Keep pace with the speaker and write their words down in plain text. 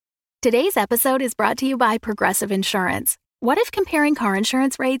Today's episode is brought to you by Progressive Insurance. What if comparing car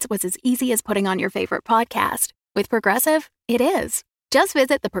insurance rates was as easy as putting on your favorite podcast? With Progressive, it is. Just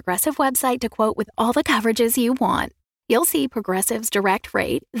visit the Progressive website to quote with all the coverages you want. You'll see Progressive's direct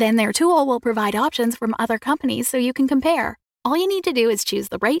rate, then their tool will provide options from other companies so you can compare. All you need to do is choose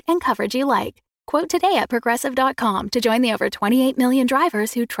the rate and coverage you like. Quote today at Progressive.com to join the over 28 million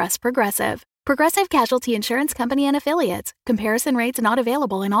drivers who trust Progressive. Progressive Casualty Insurance Company and Affiliates. Comparison rates not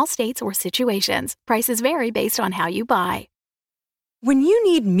available in all states or situations. Prices vary based on how you buy. When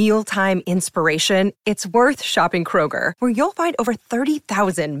you need mealtime inspiration, it's worth shopping Kroger, where you'll find over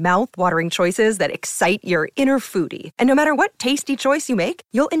 30,000 mouth-watering choices that excite your inner foodie. And no matter what tasty choice you make,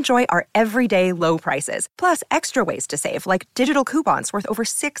 you'll enjoy our everyday low prices, plus extra ways to save, like digital coupons worth over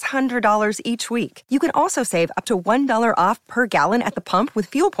 $600 each week. You can also save up to $1 off per gallon at the pump with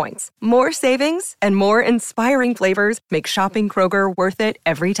fuel points. More savings and more inspiring flavors make shopping Kroger worth it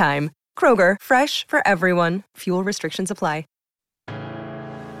every time. Kroger, fresh for everyone. Fuel restrictions apply.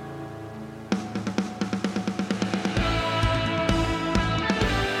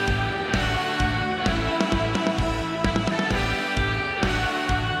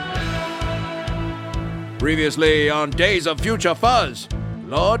 Previously on Days of Future Fuzz,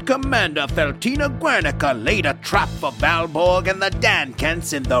 Lord Commander Feltina Guernica laid a trap for Valborg and the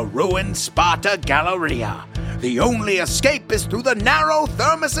Dankens in the ruined Sparta Galleria. The only escape is through the narrow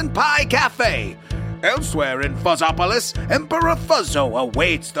Thermos and Pie Cafe. Elsewhere in Fuzzopolis, Emperor Fuzzo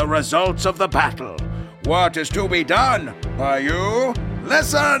awaits the results of the battle. What is to be done? Are you?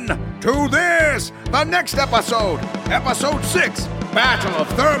 Listen to this! The next episode, Episode 6, Battle of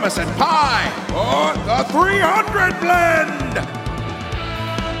Thermos and Pie, or the 300 Blend!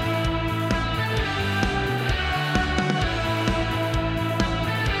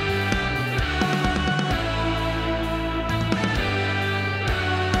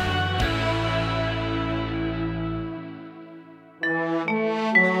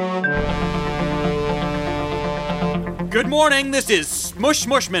 Good morning, this is Smush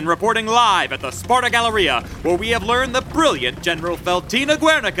Mushman reporting live at the Sparta Galleria, where we have learned the brilliant General Feltina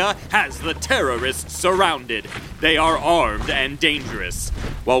Guernica has the terrorists surrounded. They are armed and dangerous.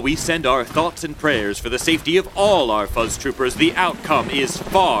 While we send our thoughts and prayers for the safety of all our Fuzz Troopers, the outcome is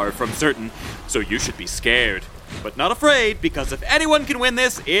far from certain, so you should be scared. But not afraid, because if anyone can win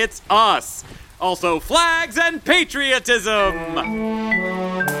this, it's us. Also, flags and patriotism!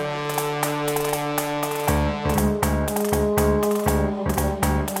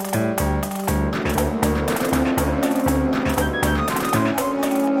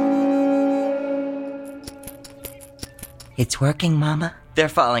 It's working, Mama. They're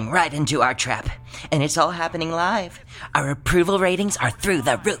falling right into our trap. And it's all happening live. Our approval ratings are through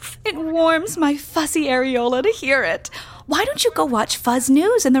the roof. It warms my fuzzy areola to hear it. Why don't you go watch Fuzz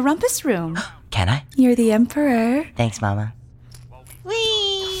News in the Rumpus Room? Can I? You're the Emperor. Thanks, Mama.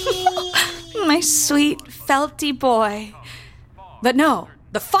 Whee! My sweet, felty boy. But no,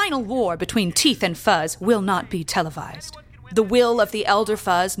 the final war between Teeth and Fuzz will not be televised. The will of the Elder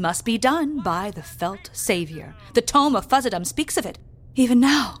Fuzz must be done by the Felt Savior. The Tome of Fuzzadom speaks of it. Even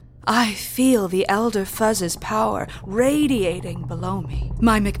now, I feel the Elder Fuzz's power radiating below me.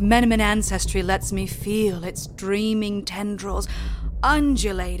 My McMenamin ancestry lets me feel its dreaming tendrils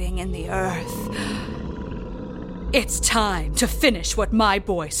undulating in the earth. It's time to finish what my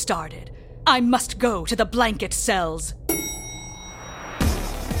boy started. I must go to the blanket cells.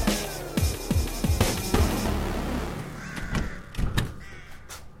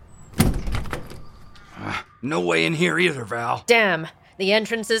 No way in here either, Val. Damn, the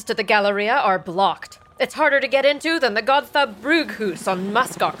entrances to the Galleria are blocked. It's harder to get into than the Godtha Brughus on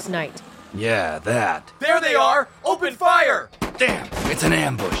Muskox night. Yeah, that. There they are! Open fire! Damn, it's an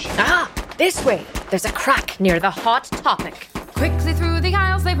ambush. Ah, this way. There's a crack near the hot topic. Quickly through the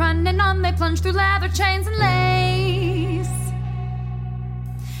aisles they run, and on they plunge through leather chains and lace.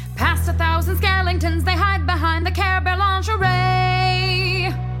 Past 1,000 skeletons they hide behind the Care Bear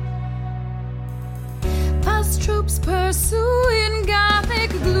lingerie. Fuzz troops pursue in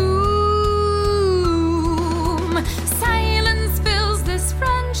gothic gloom. Silence fills this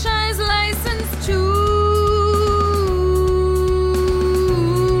franchise license tomb.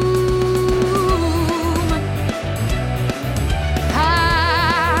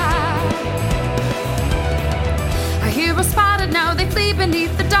 Our hero spotted, now they flee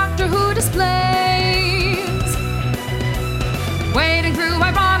beneath the Doctor Who displays. Waiting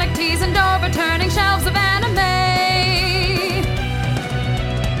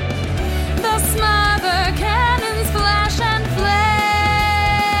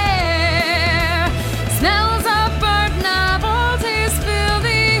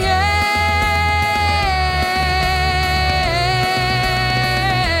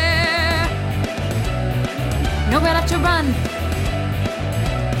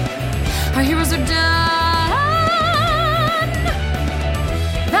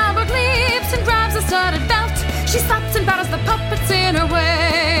She stops and batters the puppets in her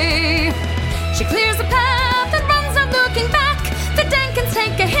way. She clears the path and runs out looking back. The Dankins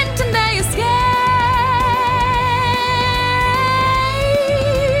take a hint and they escape.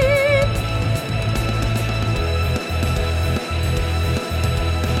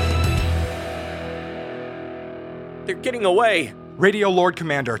 They're getting away. Radio Lord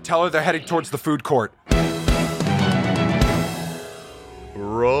Commander, tell her they're heading towards the food court.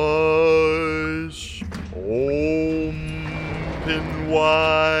 Brush open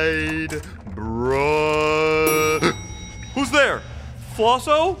wide. Brush. Who's there?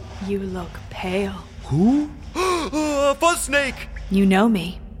 Flosso? You look pale. Who? Fuzz Snake! You know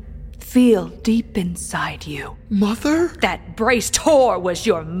me. Feel deep inside you. Mother? That braced whore was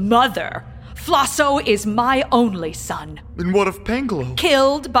your mother. Flosso is my only son. And what of Pangolo?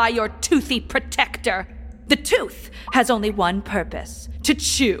 Killed by your toothy protector. The tooth has only one purpose: to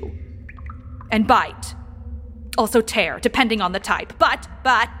chew. And bite. Also tear, depending on the type.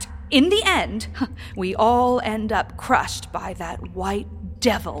 But, in the end, we all end up crushed by that white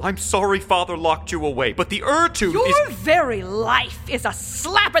devil. I'm sorry Father locked you away, but the Tooth Your very life is a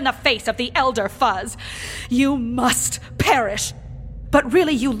slap in the face of the Elder Fuzz. You must perish. But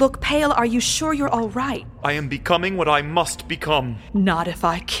really, you look pale. Are you sure you're all right? I am becoming what I must become. Not if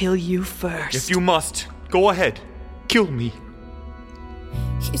I kill you first. If you must, go ahead. Kill me.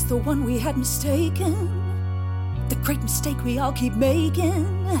 He's the one we had mistaken. The great mistake we all keep making.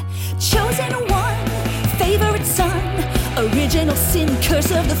 Chosen one, favorite son. Original sin,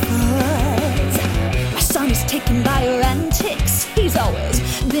 curse of the Fuzz. My son is taken by your antics. He's always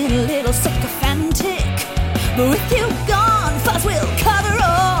been a little sycophantic. But with you gone, Fuzz will cover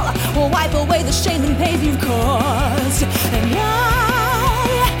all. We'll wipe away the shame and pain you've caused. And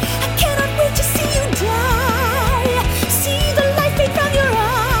I cannot wait to see you die. See the light fade from your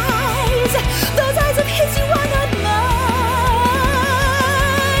eyes. Those eyes of his, you are not mine.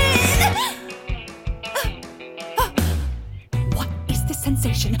 What is this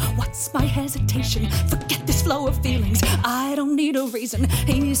sensation? What's my hesitation? Forget this flow of feelings. I don't need a reason.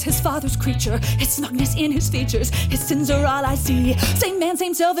 He's his father's creature. His smugness in his features. His sins are all I see. Same man,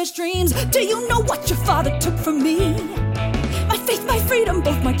 same selfish dreams. Do you know what your father took from me? My faith, my freedom,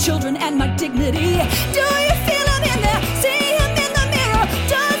 both my children and my dignity. Do you feel him in there? See him in the mirror?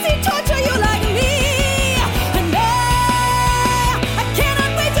 Does he torture you like me? And I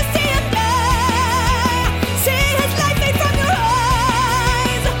cannot wait to see him die. See his life fade from your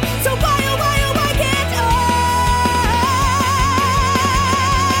eyes. So why, oh why, oh why can't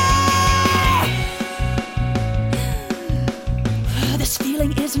I? This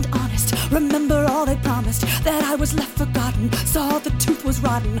feeling isn't honest. Remember all they promised, that I was left forgotten. Saw the tooth was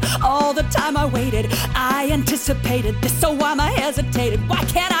rotten. All the time I waited, I anticipated this. So why am I hesitated? Why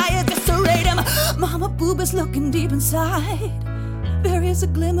can't I eviscerate him? Mama Boob is looking deep inside. There is a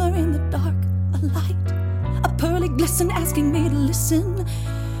glimmer in the dark, a light, a pearly glisten asking me to listen.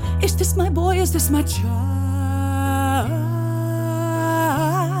 Is this my boy? Is this my child?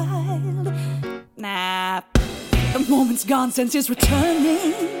 Nah, the moment's gone since his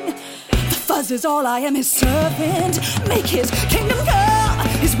returning. The Fuzz is all I am, his servant. Make his kingdom come,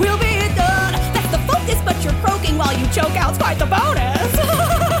 his will be done. That's the focus, but you're croaking while you choke out quite the bonus.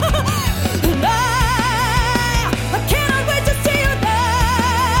 And I cannot wait to see you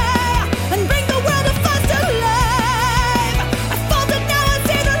die and bring the world of Fuzz to life. I faltered, now I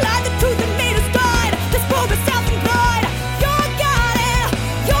see the light. The truth in me destroyed. This world is self-employed. Your God and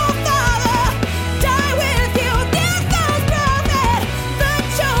your father die with you. This false prophet, the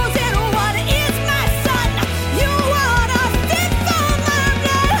chosen one is my son. You are not fit for my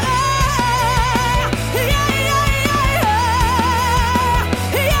blood.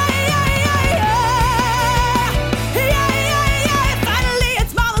 Finally,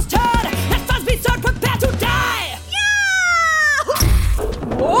 it's Mama's turn. Let Fuzz be sword, prepare to die.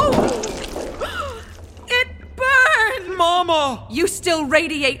 Whoa! It burned! Mama! You still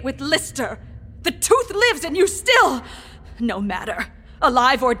radiate with Lister. The tooth lives in you still. No matter.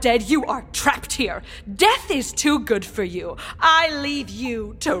 Alive or dead, you are trapped here. Death is too good for you. I leave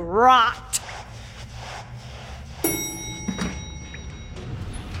you to rot.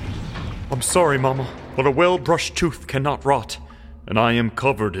 I'm sorry, Mama, but a well-brushed tooth cannot rot, and I am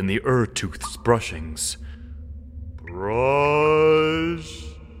covered in the Tooth's brushings. Brush.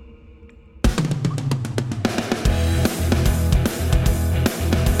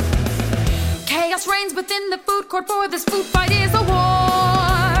 Chaos reigns within the food court, for this food fight is a war.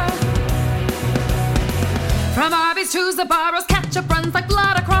 From Arby's to Zabaros, ketchup runs like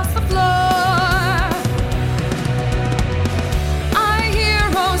blood across the floor. Our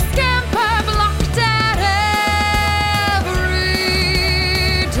heroes scamper, blocked at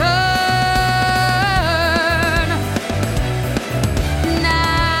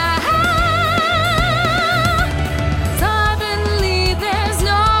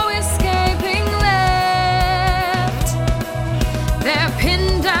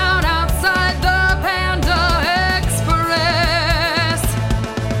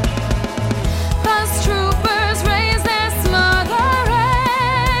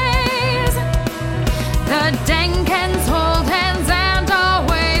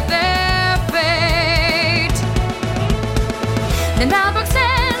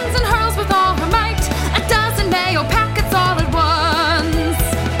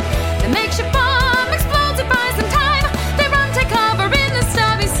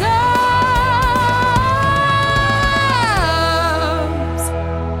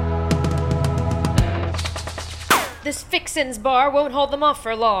toxins bar won't hold them off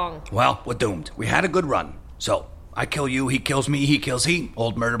for long. Well, we're doomed. We had a good run. So, I kill you, he kills me, he kills he.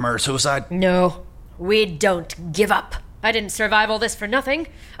 Old murder, suicide? No, we don't give up. I didn't survive all this for nothing.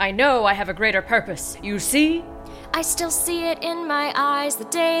 I know I have a greater purpose. You see? I still see it in my eyes, the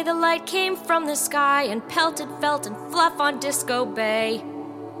day the light came from the sky and pelted felt and fluff on Disco Bay.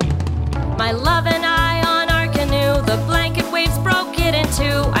 My love and I on our canoe, the blanket waves broke it in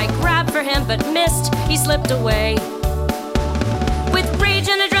two. I grabbed for him but missed, he slipped away. With rage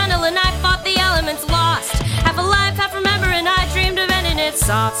and adrenaline I fought the elements lost. Half alive, half remember, and I dreamed of ending it.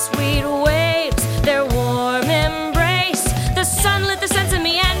 Soft, sweet waves, their warm embrace. The sun lit the sense of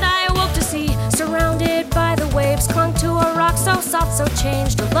me and I awoke to see. Surrounded by the waves, clung to a rock so soft, so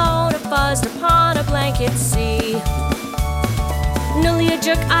changed. Alone, buzzed upon a blanket sea.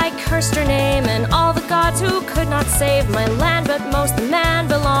 Nuliajuk, I cursed her name, and all the gods who could not save my land, but most the man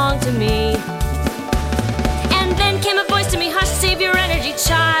belonged to me. And then came a voice to me, hush, save your energy,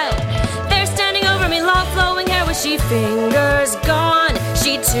 child. There standing over me, long flowing hair, was she fingers gone?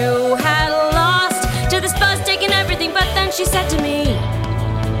 She too had lost to this buzz, taking everything, but then she said to me,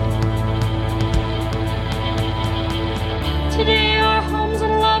 today our homes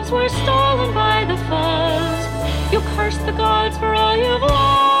and loves were stolen by the fuzz. You cursed the gods for all you've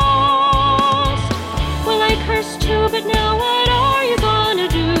lost. Well, I cursed too, but now what are you gonna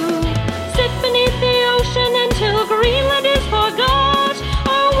do? Sit beneath the ocean until Greenland is forgot?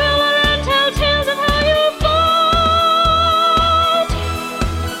 Or will a land tell tales of how you fought?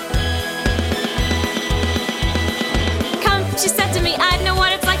 Come, she said to me, I know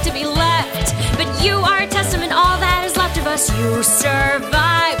what it's like to be left. But you are a testament, all that is left of us. You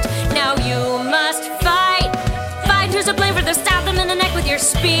survived, now you must fight. Who's to blame for the stab them in the neck with your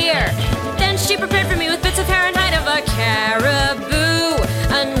spear? Then she prepared for me with bits of hair and hide of a caribou,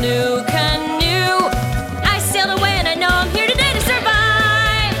 a new canoe. I sailed away and I know I'm here today to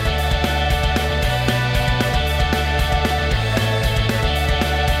survive.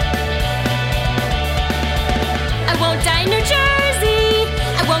 I won't die in New Jersey.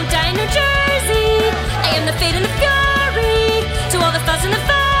 I won't die in New Jersey. I am the fate and the fury to all the fuzz and the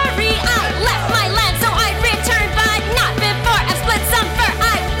furry. I left my land so I'd return, but not before I've split some fur.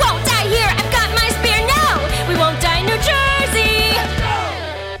 I won't die here, I've got my spear. No, we won't die in New Jersey.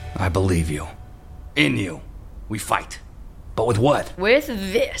 I believe you. In you. We fight. But with what? With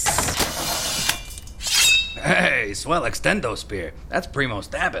this. Hey, swell extendo spear. That's primo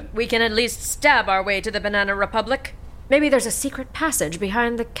stabbing. We can at least stab our way to the Banana Republic. Maybe there's a secret passage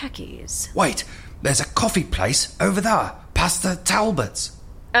behind the khakis. Wait, there's a coffee place over there, past the Talbots.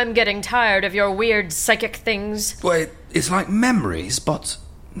 I'm getting tired of your weird psychic things. Wait, it's like memories, but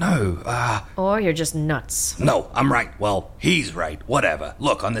no, Or you're just nuts. No, I'm right. Well, he's right. Whatever.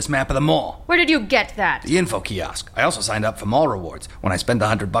 Look, on this map of the mall. Where did you get that? The info kiosk. I also signed up for mall rewards. When I spend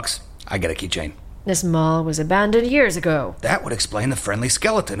 $100, I get a keychain. This mall was abandoned years ago. That would explain the friendly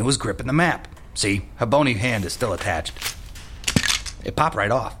skeleton who was gripping the map. See, her bony hand is still attached. It popped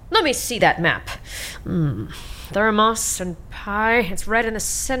right off. Let me see that map. Thermos and pie. It's right in the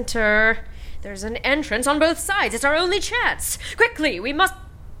center. There's an entrance on both sides. It's our only chance. Quickly, we must...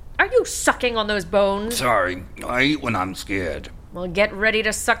 Are you sucking on those bones? Sorry, I eat when I'm scared. Well, get ready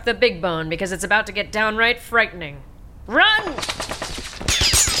to suck the big bone, because it's about to get downright frightening. Run!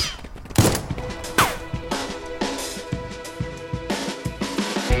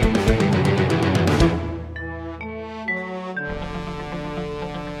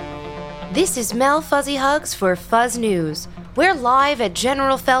 This is Mel Fuzzy Hugs for Fuzz News. We're live at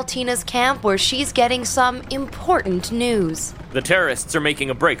General Feltina's camp where she's getting some important news. The terrorists are making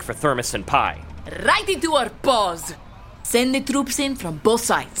a break for Thermos and Pie. Right into our paws. Send the troops in from both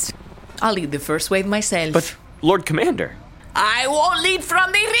sides. I'll lead the first wave myself. But, Lord Commander... I won't lead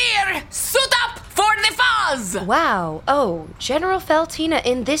from the rear! Suit up for the fuzz! Wow. Oh, General Feltina,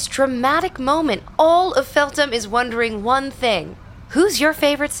 in this dramatic moment, all of Feltham is wondering one thing. Who's your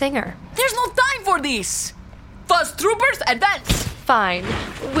favorite singer? There's no time for this! Fuzz troopers, advance! Fine.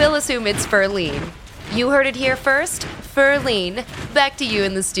 We'll assume it's Furleen. You heard it here first. Furleen, back to you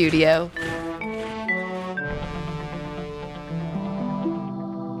in the studio.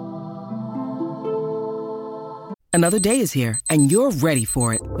 Another day is here, and you're ready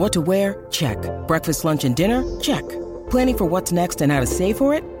for it. What to wear? Check. Breakfast, lunch, and dinner? Check. Planning for what's next and how to save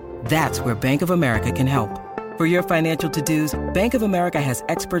for it? That's where Bank of America can help. For your financial to-dos, Bank of America has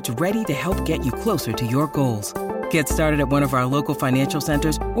experts ready to help get you closer to your goals. Get started at one of our local financial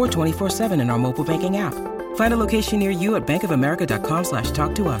centers or 24/7 in our mobile banking app. Find a location near you at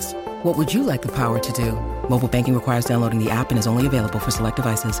bankofamerica.com/talktous. What would you like the power to do? Mobile banking requires downloading the app and is only available for select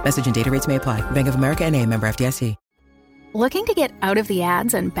devices. Message and data rates may apply. Bank of America NA, member FDIC. Looking to get out of the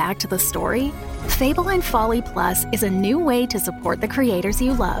ads and back to the story? Fable and Folly Plus is a new way to support the creators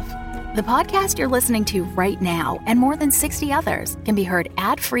you love. The podcast you're listening to right now and more than 60 others can be heard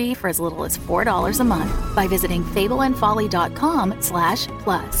ad-free for as little as $4 a month by visiting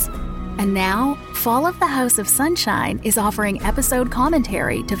fableandfolly.com/plus. And now, Fall of the House of Sunshine is offering episode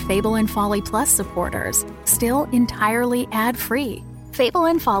commentary to Fable and Folly Plus supporters, still entirely ad-free. Fable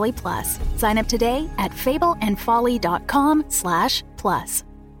and Folly Plus. Sign up today at fableandfolly.com/plus.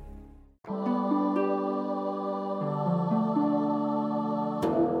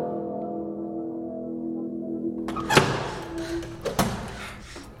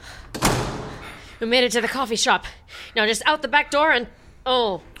 We made it to the coffee shop. Now just out the back door and...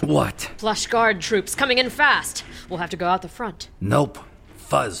 Oh. What? Flush guard troops coming in fast. We'll have to go out the front. Nope.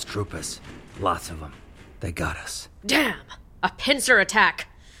 Fuzz troopers. Lots of them. They got us. Damn! A pincer attack.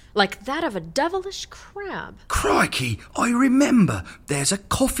 Like that of a devilish crab. Crikey, I remember. There's a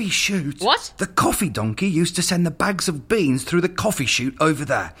coffee chute. What? The coffee donkey used to send the bags of beans through the coffee chute over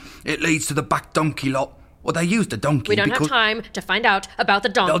there. It leads to the back donkey lot. Well, they used a donkey We don't because... have time to find out about the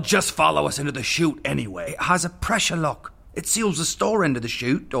donkey. They'll just follow us into the chute anyway. It has a pressure lock. It seals the store end of the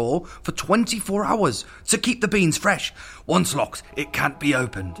chute door for 24 hours to keep the beans fresh. Once locked, it can't be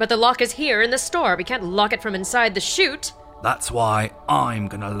opened. But the lock is here in the store. We can't lock it from inside the chute. That's why I'm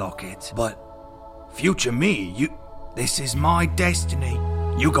gonna lock it. But, future me, this is my destiny.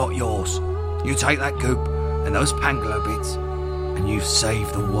 You got yours. You take that goop and those pangolo bits, and you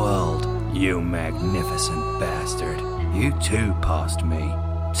save the world, you magnificent bastard. You too passed me.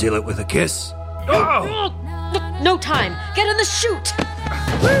 Seal it with a kiss. Oh! No time. Get in the chute.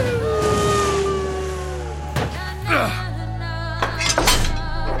 There.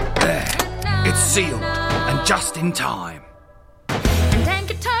 It's sealed, and just in time. And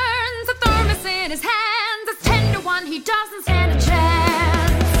Anchor turns a thermos in his hands. It's 10 to 1, he doesn't stand a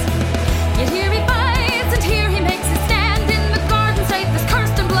chance. Yet here he fights, and here he makes his stand in the Garden State, this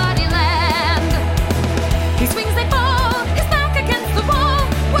cursed and bloody land. He swings, they fall, his back against the wall.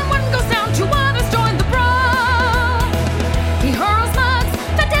 When one goes down, two others join the brawl. He hurls mugs,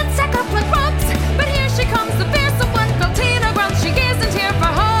 the dead stack up like rugs. But here she comes, the fearsome one, Feltina grunts. She isn't here for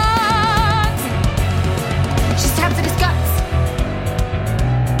hugs. She stabs at his guts,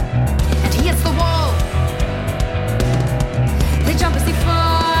 and he hits the wall. They jump as he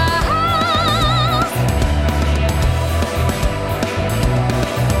falls.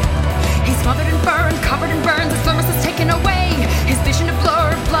 He's smothered and burned, covered in burns. His thermos is taken away. His vision of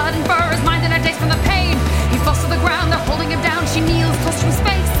blurred blood and fur, his mind in a daze from the pain. He falls to the ground, they're holding him down. She kneels close to his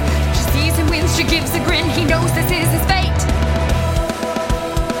face. She sees him wince, she gives a grin. He knows this is his fate.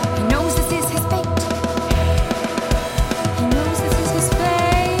 He knows this is his fate. He knows this is his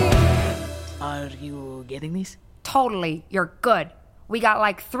fate. Are you getting this? Totally, you're good. We got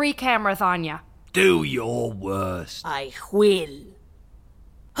like 3 cameras on ya. Do your worst. I will.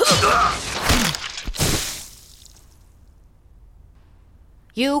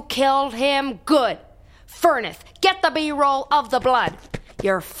 You killed him good. Furnace, get the B-roll of the blood.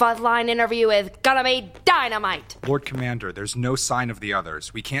 Your Fuzzline interview is gonna be dynamite. Lord Commander, there's no sign of the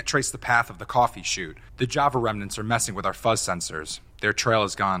others. We can't trace the path of the coffee chute. The Java remnants are messing with our fuzz sensors. Their trail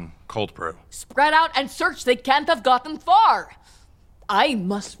has gone cold brew. Spread out and search. They can't have gotten far. I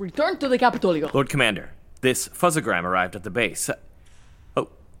must return to the Capitolio. Lord Commander, this fuzzogram arrived at the base. Oh,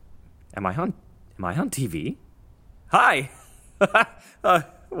 am I on TV? Hi.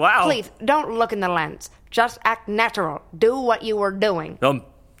 Wow. Please, don't look in the lens. Just act natural. Do what you were doing.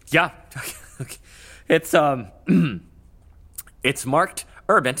 Yeah. It's it's marked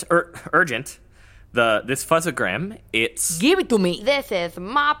urgent. This fuzzogram, it's... Give it to me. This is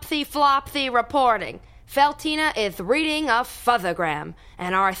Mopsy Flopsy reporting. Feltina is reading a fuzzogram,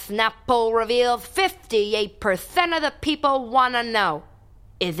 and our snap poll reveals 58% of the people want to know.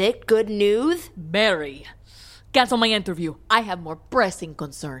 Is it good news? Mary, cancel my interview. I have more pressing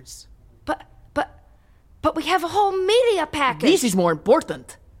concerns. But we have a whole media package. This is more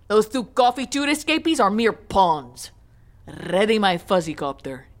important. Those 2 coffee chute escapees are mere pawns. Ready my fuzzy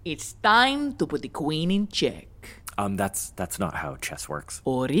copter. It's time to put the queen in check. That's not how chess works.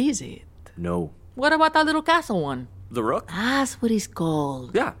 Or is it? No. What about that little castle one? The rook? That's what it's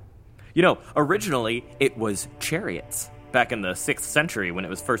called. Yeah. Originally it was chariots. Back in the 6th century when it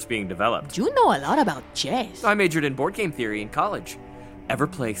was first being developed. You know a lot about chess. I majored in board game theory in college. Ever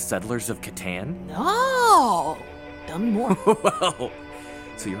play Settlers of Catan? No! Tell me more. Well,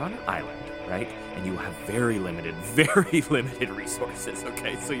 so you're on an island, right? And you have very limited resources,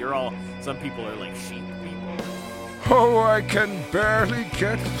 okay? So some people are like sheep people. Oh, I can barely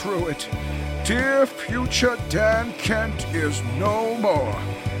get through it. Dear future Dan Kent is no more,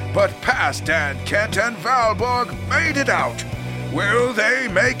 but past Dan Kent and Valborg made it out. Will they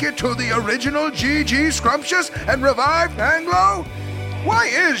make it to the original GG Scrumptious and revive Anglo? Why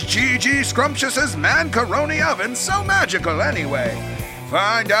is GG Scrumptious's Mancaroni Oven so magical anyway?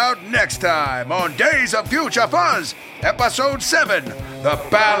 Find out next time on Days of Future Fuzz, Episode 7, The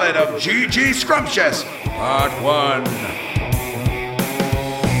Ballad of GG Scrumptious, Part 1.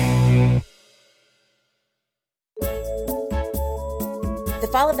 The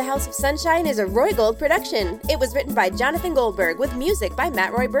Fall of the House of Sunshine is a Roy Gold production. It was written by Jonathan Goldberg with music by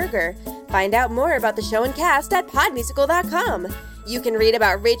Matt Roy Berger. Find out more about the show and cast at podmusical.com. You can read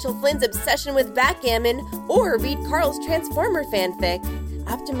about Rachel Flynn's obsession with backgammon or read Carl's Transformer fanfic.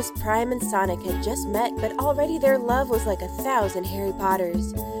 Optimus Prime and Sonic had just met, but already their love was like 1,000 Harry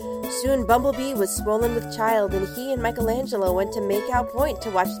Potters. Soon Bumblebee was swollen with child, and he and Michelangelo went to Make-Out Point to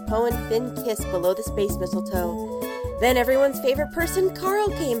watch Poe and Finn kiss below the space mistletoe. Then everyone's favorite person, Carl,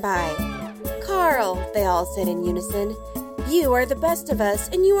 came by. "Carl," they all said in unison, "you are the best of us,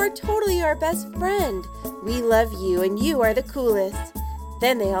 and you are totally our best friend. We love you, and you are the coolest."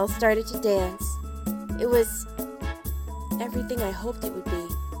 Then they all started to dance. It was everything I hoped it would be.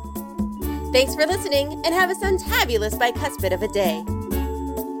 Thanks for listening, and have a suntabulous bicuspid of a day.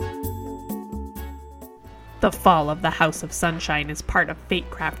 The Fall of the House of Sunshine is part of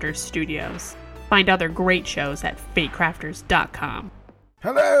Fate Crafters Studios. Find other great shows at fatecrafters.com.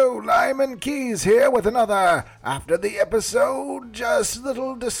 Hello, Lyman Keys here with another After the Episode, just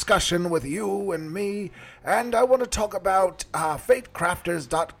little discussion with you and me, and I want to talk about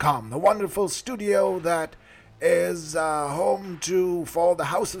fatecrafters.com, the wonderful studio that is home to Fall the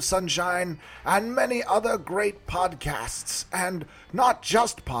House of Sunshine and many other great podcasts. And not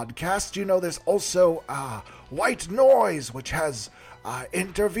just podcasts, you know, there's also White Noise, which has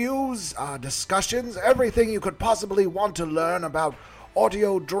interviews, discussions, everything you could possibly want to learn about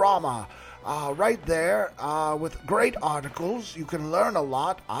audio drama. Right there, with great articles. You can learn a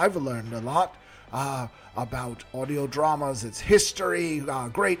lot. I've learned a lot about audio dramas, its history,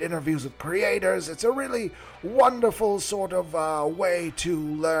 great interviews with creators. It's a really wonderful sort of way to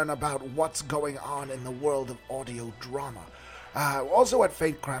learn about what's going on in the world of audio drama. Also at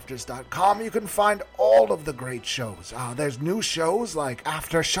fatecrafters.com, you can find all of the great shows. There's new shows like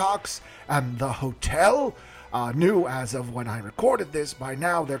Aftershocks and The Hotel. New as of when I recorded this. By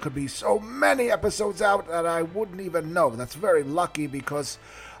now, there could be so many episodes out that I wouldn't even know. That's very lucky because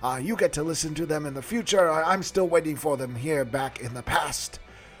you get to listen to them in the future. I'm still waiting for them here back in the past.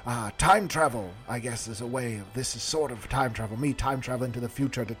 Time travel, I guess, is a way of, this is sort of time travel. Me time traveling to the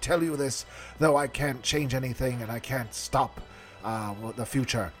future to tell you this, though I can't change anything and I can't stop the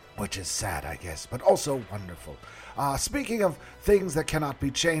future, which is sad, I guess, but also wonderful. Speaking of things that cannot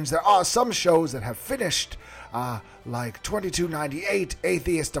be changed, there are some shows that have finished, like 2298,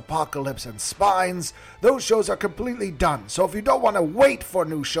 Atheist Apocalypse, and Spines. Those shows are completely done. So if you don't want to wait for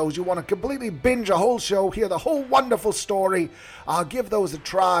new shows, you want to completely binge a whole show, hear the whole wonderful story, give those a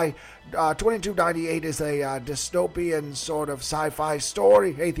try. 2298 is a dystopian sort of sci-fi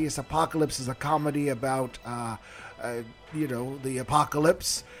story. Atheist Apocalypse is a comedy about the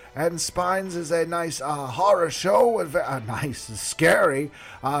apocalypse. And Spines is a nice horror show, nice and scary,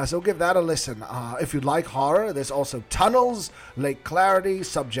 so give that a listen. If you like horror, there's also Tunnels, Lake Clarity,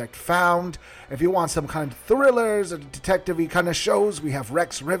 Subject Found. If you want some kind of thrillers or detective-y kind of shows, we have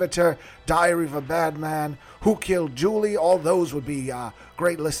Rex Riveter, Diary of a Bad Man, Who Killed Julie. All those would be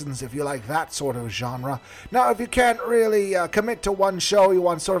great listens if you like that sort of genre. Now, if you can't really commit to one show, you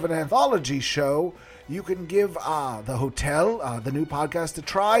want sort of an anthology show, you can give The Hotel, the new podcast, a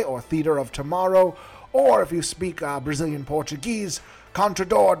try, or Theater of Tomorrow, or if you speak Brazilian Portuguese,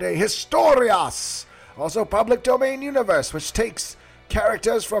 Contador de Historias. Also Public Domain Universe, which takes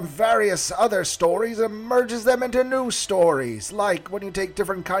characters from various other stories and merges them into new stories, like when you take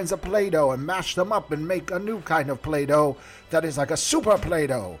different kinds of Play-Doh and mash them up and make a new kind of Play-Doh that is like a super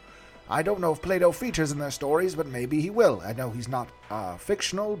Play-Doh. I don't know if Play-Doh features in their stories, but maybe he will. I know he's not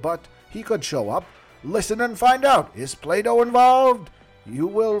fictional, but he could show up. Listen and find out. Is Play-Doh involved? You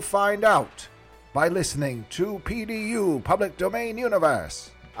will find out by listening to PDU, Public Domain Universe.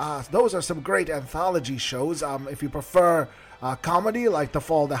 Those are some great anthology shows. If you prefer comedy like The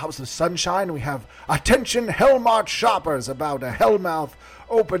Fall of the House of Sunshine, we have Attention Hellmart Shoppers, about a Hellmouth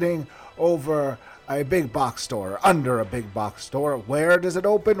opening over a big box store, under a big box store. Where does it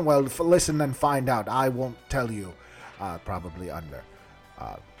open? Well, listen and find out. I won't tell you. Probably under.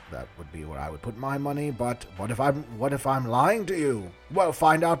 That would be where I would put my money, but what if I'm lying to you? Well,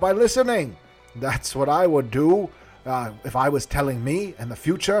 find out by listening. That's what I would do. if I was telling me in the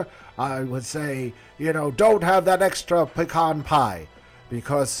future, I would say, don't have that extra pecan pie.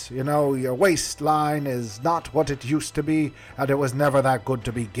 Because, your waistline is not what it used to be, and it was never that good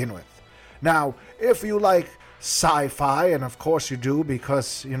to begin with. Now, if you like sci-fi, and of course you do,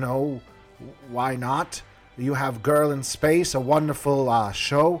 because, why not? You have Girl in Space, a wonderful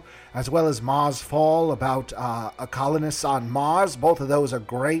show, as well as Mars Fall, about a colonist on Mars. Both of those are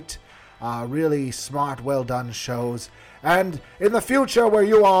great, really smart, well-done shows. And in the future where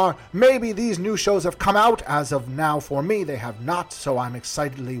you are, maybe these new shows have come out. As of now, for me, they have not, so I'm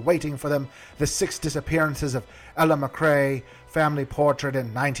excitedly waiting for them. The 6 Disappearances of Ella McRae, Family Portrait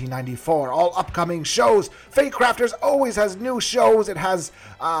in 1994, all upcoming shows. Fate Crafters always has new shows. It has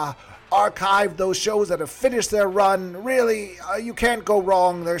archived those shows that have finished their run. Really, you can't go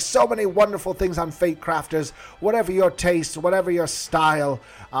wrong. There's so many wonderful things on Fate Crafters. Whatever your taste, whatever your style.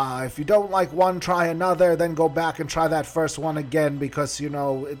 If you don't like one, try another, then go back and try that first one again, because,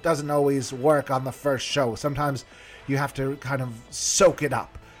 it doesn't always work on the first show. Sometimes you have to kind of soak it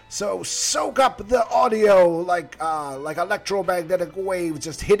up. So soak up the audio like electromagnetic waves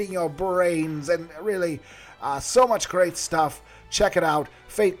just hitting your brains, and really so much great stuff. Check it out,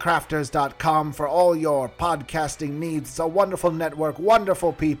 fatecrafters.com, for all your podcasting needs. It's a wonderful network,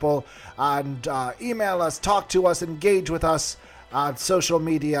 wonderful people, and email us, talk to us, engage with us on social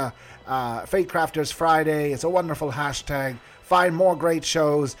media. Fatecrafters Friday, it's a wonderful hashtag. Find more great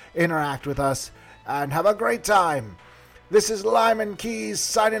shows, interact with us, and have a great time. This is Lyman Keys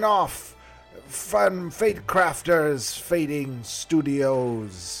signing off from Fate Crafters Fading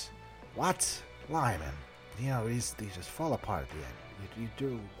Studios. What? Lyman? These just fall apart at the end. You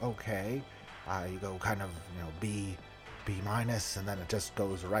do okay. You go kind of, B minus, and then it just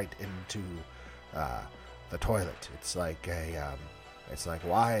goes right into the toilet. It's like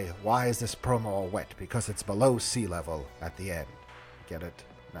why is this promo all wet? Because it's below sea level at the end. Get it?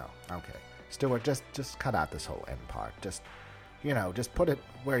 No. Okay. Stuart, just cut out this whole end part. Just put it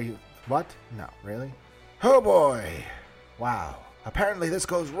where you... What? No, really? Oh boy! Wow. Apparently this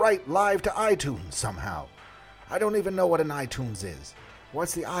goes right live to iTunes somehow. I don't even know what an iTunes is.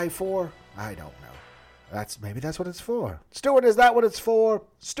 What's the I for? I don't know. Maybe that's what it's for. Stuart, is that what it's for?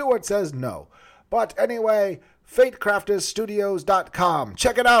 Stuart says no. But anyway, FateCraftersStudios.com.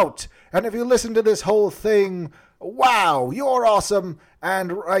 Check it out! And if you listen to this whole thing, wow, you're awesome!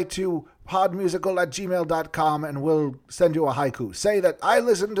 And write to podmusical@gmail.com and we'll send you a haiku. Say that I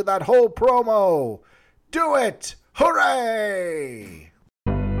listened to that whole promo. Do it! Hooray!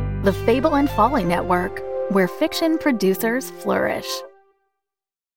 The Fable and Folly Network, where fiction producers flourish.